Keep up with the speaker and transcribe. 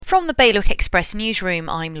From the Bailiwick Express newsroom,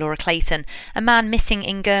 I'm Laura Clayton. A man missing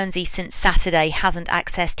in Guernsey since Saturday hasn't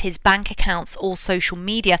accessed his bank accounts or social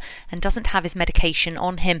media and doesn't have his medication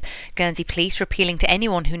on him. Guernsey police are appealing to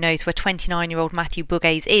anyone who knows where 29-year-old Matthew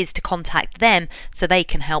Bougues is to contact them so they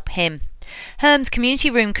can help him. Herms Community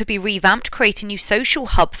Room could be revamped to create a new social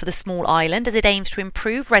hub for the small island as it aims to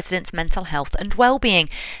improve residents' mental health and well-being.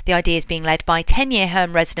 The idea is being led by 10-year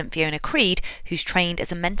Herm resident Fiona Creed, who's trained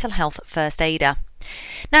as a mental health first aider.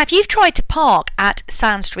 Now, if you've tried to park at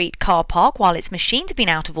Sand Street car park while its machines have been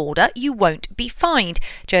out of order, you won't be fined.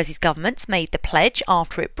 Jersey's government's made the pledge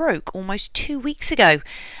after it broke almost 2 weeks ago.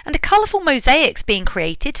 And a colourful mosaic's being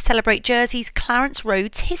created to celebrate Jersey's Clarence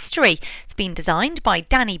Road's history. It's been designed by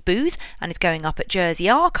Danny Booth and is going up at Jersey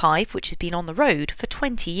Archive, which has been on the road for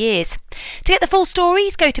 20 years. To get the full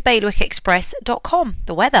stories, go to bailiwickexpress.com.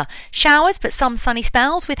 The weather: showers but some sunny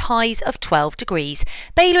spells with highs of 12 degrees.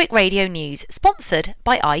 Bailiwick Radio News, sponsored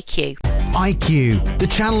by iQ. iQ, the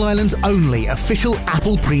Channel Islands' only official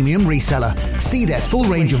Apple premium reseller. See their full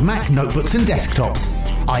range of Mac notebooks and desktops.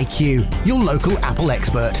 iQ, your local Apple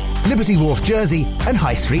expert. Liberty Wharf, Jersey and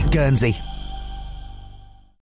High Street, Guernsey.